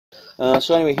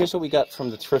So anyway, here's what we got from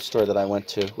the thrift store that I went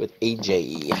to with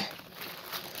AJ.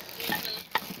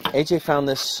 AJ found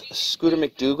this Scooter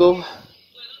McDougal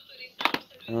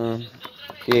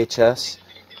VHS.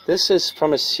 This is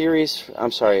from a series,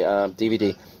 I'm sorry,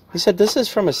 DVD. He said this is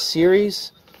from a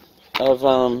series of,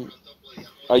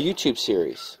 a YouTube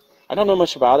series. I don't know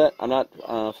much about it. I'm not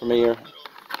familiar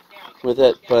with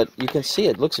it, but you can see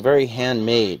it looks very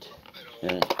handmade.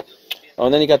 Yeah. Oh,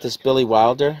 and then you got this Billy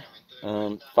Wilder,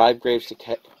 5 Graves to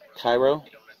Cairo.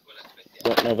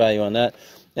 No value on that.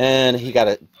 And he got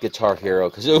a Guitar Hero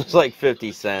because it was like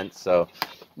 50 cents. So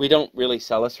we don't really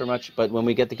sell this for much, but when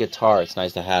we get the guitar, it's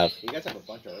nice to have. You guys have a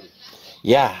bunch already.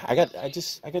 Yeah, I got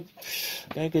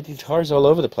good guitars all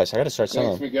over the place. I got to start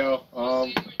selling. Thanks, Miguel.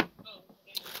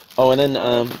 Oh, and then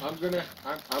I'm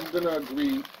gonna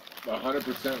agree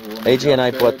 100% with AJ and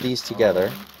I bought these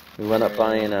together. We went up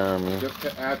buying just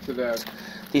to add to that,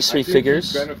 these 3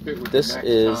 figures. This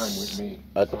is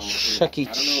a Chuck E.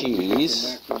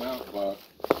 Cheese.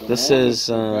 This is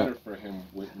I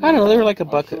don't know. They were like a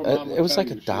buck. It was like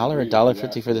 $1,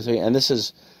 $1.50 for the 3. And this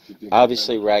is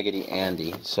obviously Raggedy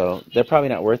Andy. So they're probably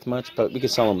not worth much, but we could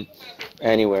sell them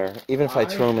anywhere. Even if I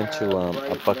throw them into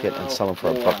a bucket and sell them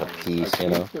for $1 a piece, you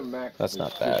know, that's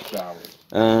not bad.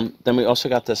 Then we also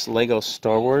got this Lego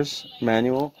Star Wars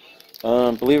manual.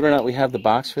 Believe it or not, we have the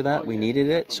box for that. We needed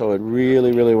it, so it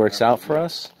really, really works out for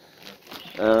us.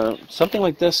 Something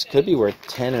like this could be worth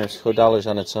 $10 or so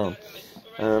on its own.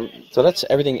 So that's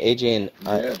everything AJ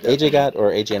got,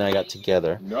 or AJ and I got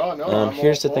together.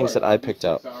 Here's the things that I picked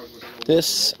out.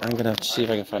 This, I'm going to have to see if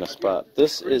I can find a spot.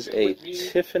 This is a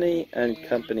Tiffany and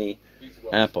Company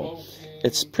apple.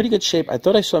 It's pretty good shape. I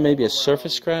thought I saw maybe a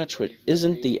surface scratch, which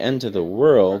isn't the end of the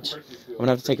world. I'm going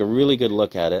to have to take a really good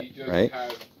look at it, right?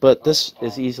 But this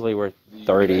is easily worth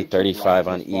 $30, $35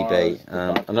 on eBay.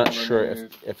 I'm not sure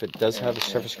if it does have a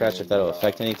surface scratch, if that'll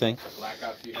affect anything.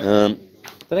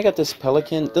 Then I got this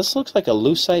pelican. This looks like a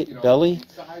lucite belly.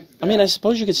 I mean, I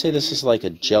suppose you could say this is like a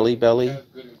jelly belly,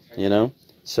 you know?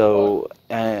 So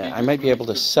I might be able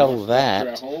to sell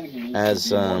that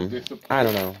as, I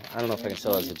don't know. I don't know if I can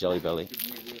sell it as a jelly belly.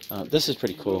 This is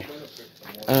pretty cool.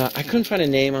 I couldn't find a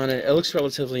name on it. It looks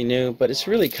relatively new, but it's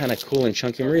really kind of cool and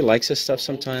chunky. Marie likes this stuff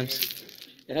sometimes.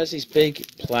 It has these big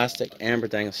plastic amber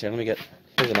dangles here. Let me get,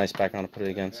 here's a nice background to put it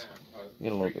against.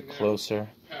 Get a little bit closer.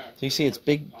 So you see it's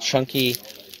big, chunky,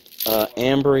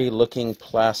 ambery looking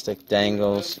plastic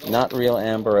dangles. Not real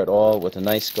amber at all, with a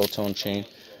nice gold tone chain.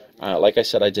 Like I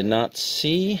said, I did not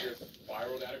see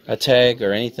a tag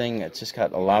or anything. It's just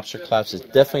got a lobster clasp. It's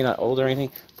definitely not old or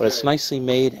anything, but it's nicely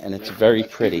made and it's very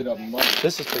pretty.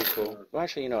 This is pretty cool. Well,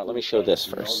 actually, you know what? Let me show this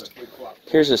first.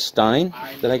 Here's a Stein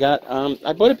that I got.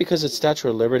 I bought it because it's Statue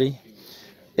of Liberty.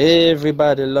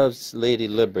 Everybody loves Lady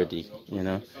Liberty, you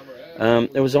know.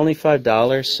 It was only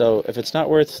 $5, so if it's not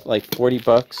worth like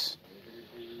 $40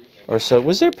 or so,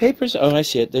 was there papers? Oh, I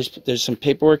see it. There's some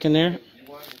paperwork in there.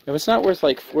 If it's not worth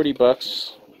like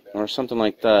 $40 or something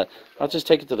like that, I'll just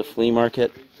take it to the flea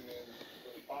market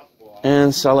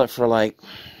and sell it for like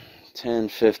 $10,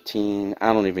 $15.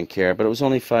 I don't even care, but it was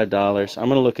only $5. I'm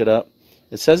gonna look it up.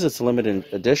 It says it's a limited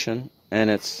edition and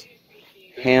it's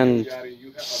hand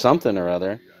something or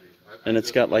other. And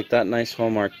it's got like that nice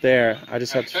hallmark there. I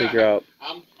just have to figure out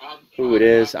who it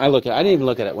is. I didn't even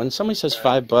look at it. When somebody says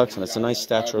 $5 and it's a nice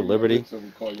Statue of Liberty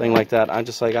thing like that, I'm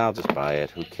just like, I'll just buy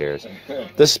it. Who cares?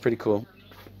 This is pretty cool.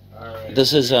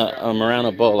 This is a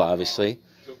Murano bowl, obviously.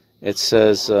 It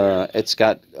says it's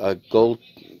got a gold.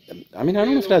 I mean, I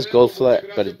don't know if it has gold fleck,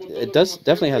 but it does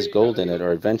definitely has gold in it,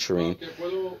 or aventurine.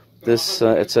 This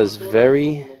it says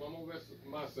very.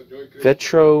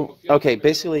 Vetro, okay,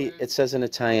 basically it says in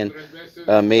Italian,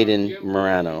 made in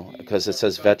Murano, because it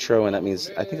says Vetro, and that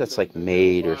means, I think that's like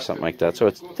made or something like that, so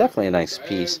it's definitely a nice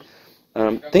piece.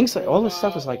 Things like, all this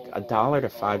stuff is like $1 to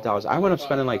 $5. I went up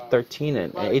spending like $13,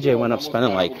 and AJ went up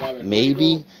spending like,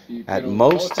 maybe, at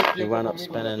most, he went up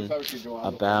spending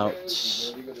about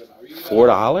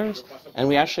 $4, and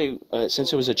we actually,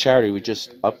 since it was a charity, we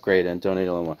just upgraded and donated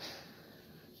a little more.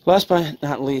 Last but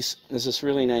not least, there's this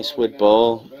really nice wood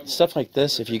bowl. Stuff like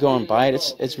this, if you go and buy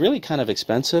it, it's really kind of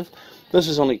expensive. This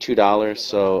was only $2,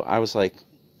 so I was like,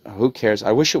 who cares?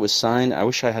 I wish it was signed. I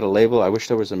wish I had a label. I wish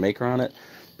there was a maker on it.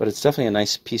 But it's definitely a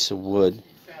nice piece of wood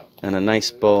and a nice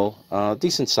bowl.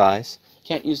 Decent size.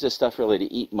 Can't use this stuff really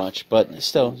to eat much, but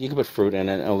still, you can put fruit in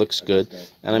it and it looks good.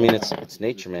 And I mean, it's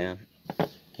nature, man.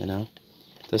 You know?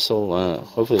 This will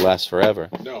hopefully last forever.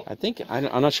 I think,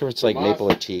 I'm not sure if it's like maple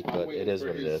or teak, but it is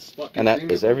what it is. And that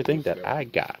is everything that I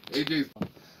got.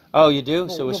 Oh, you do?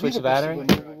 So we switch the battery?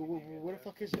 Where the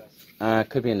fuck is it?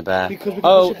 Could be in the back.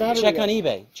 Oh, check on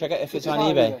eBay. Check out if it's on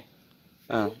eBay.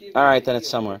 Oh, all right, then it's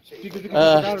somewhere.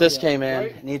 This came in.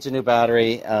 It needs a new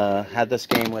battery. Had this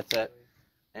game with it.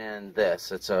 And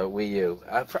this. It's a Wii U.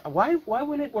 Why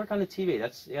wouldn't it work on the TV?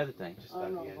 That's the other thing.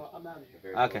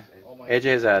 Okay.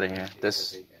 AJ's out of here.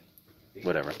 This,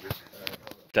 whatever.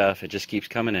 Stuff. It just keeps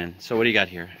coming in. So what do you got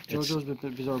here? JoJo's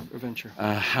Bizarre Adventure.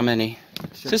 How many?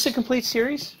 6. Is this a complete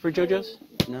series for JoJo's?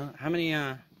 No. How many?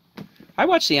 I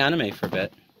watched the anime for a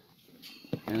bit.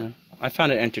 You know, I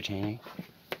found it entertaining.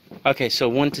 Okay, so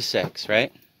 1 to 6,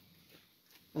 right?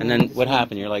 And then what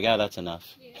happened? You're like, oh, that's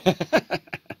enough.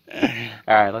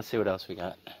 All right, let's see what else we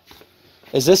got.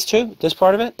 Is this too? This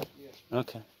part of it?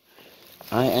 Okay.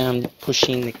 I am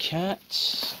pushing the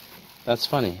cat. That's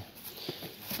funny.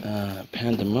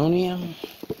 Pandemonium.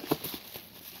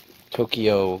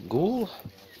 Tokyo Ghoul.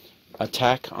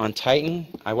 Attack on Titan.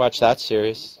 I watched that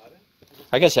series.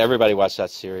 I guess everybody watched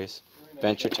that series.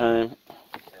 Adventure Time.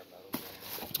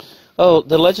 Oh,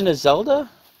 The Legend of Zelda?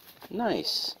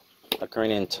 Nice.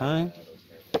 Ocarina in Time.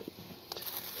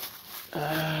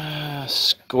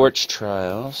 Scorch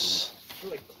Trials.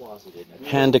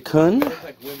 Panda-kun.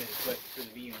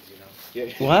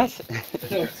 What?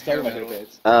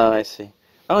 Oh, I see.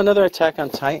 Oh, another Attack on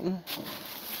Titan.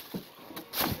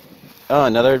 Oh,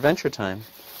 another Adventure Time.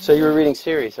 So you were reading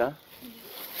series, huh?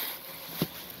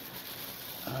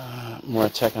 More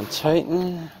Attack on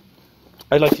Titan.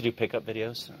 I'd like to do pickup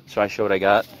videos, so I show what I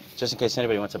got. Just in case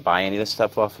anybody wants to buy any of this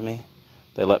stuff off of me.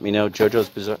 They let me know. JoJo's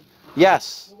Bizarre.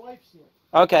 Yes.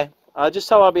 Okay. Just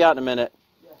tell her I'll be out in a minute.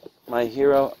 My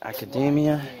Hero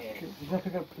Academia.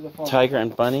 Tiger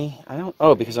and Bunny. I don't.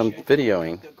 Oh, because I'm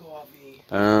videoing.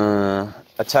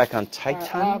 Attack on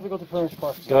Titan.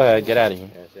 Go ahead. Get out of here.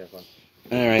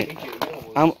 All right.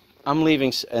 I'm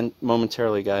leaving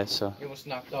momentarily, guys. So.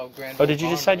 Oh, did you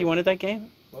decide you wanted that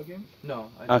game? What game? No.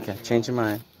 Okay. Change your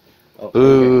mind.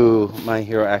 Ooh, My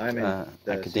Hero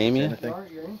Academia.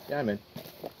 Yeah, I'm in.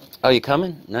 Oh, you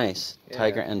coming? Nice. Yeah.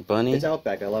 Tiger and Bunny. It's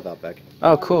Outback. I love Outback.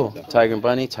 Oh, cool. Tiger and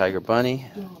Bunny. Tiger Bunny.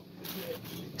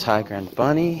 Tiger and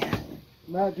Bunny.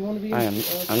 I'm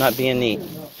not being neat.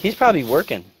 He's probably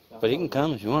working, but he can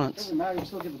come if he wants.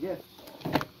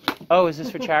 Oh, is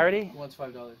this for charity? One's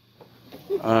 $5.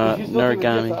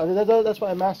 Norigami. That's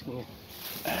why I'm asking you.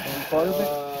 Part of it?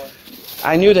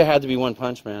 I knew there had to be One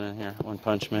Punch Man in here. One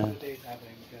Punch Man.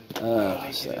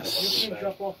 What's this?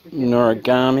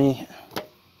 Norigami.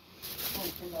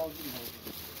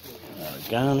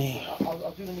 Norigami.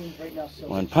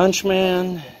 One Punch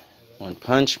Man. One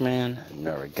Punch Man.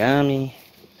 Norigami.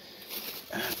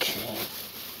 Okay.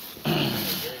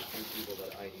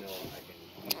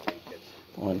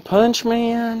 One Punch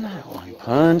Man. One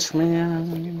Punch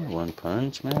Man. One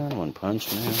Punch Man. One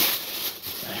Punch Man.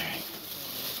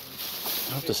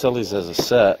 I hope to sell these as a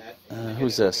set.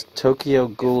 Who's this? Tokyo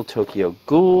Ghoul, Tokyo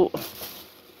Ghoul.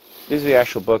 These are the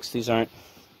actual books. These aren't.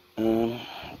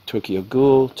 Tokyo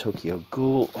Ghoul, Tokyo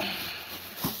Ghoul.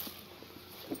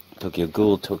 Tokyo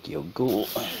Ghoul, Tokyo Ghoul.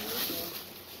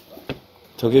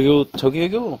 Tokyo Ghoul, Tokyo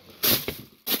Ghoul.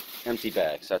 Empty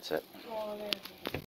bags, that's it.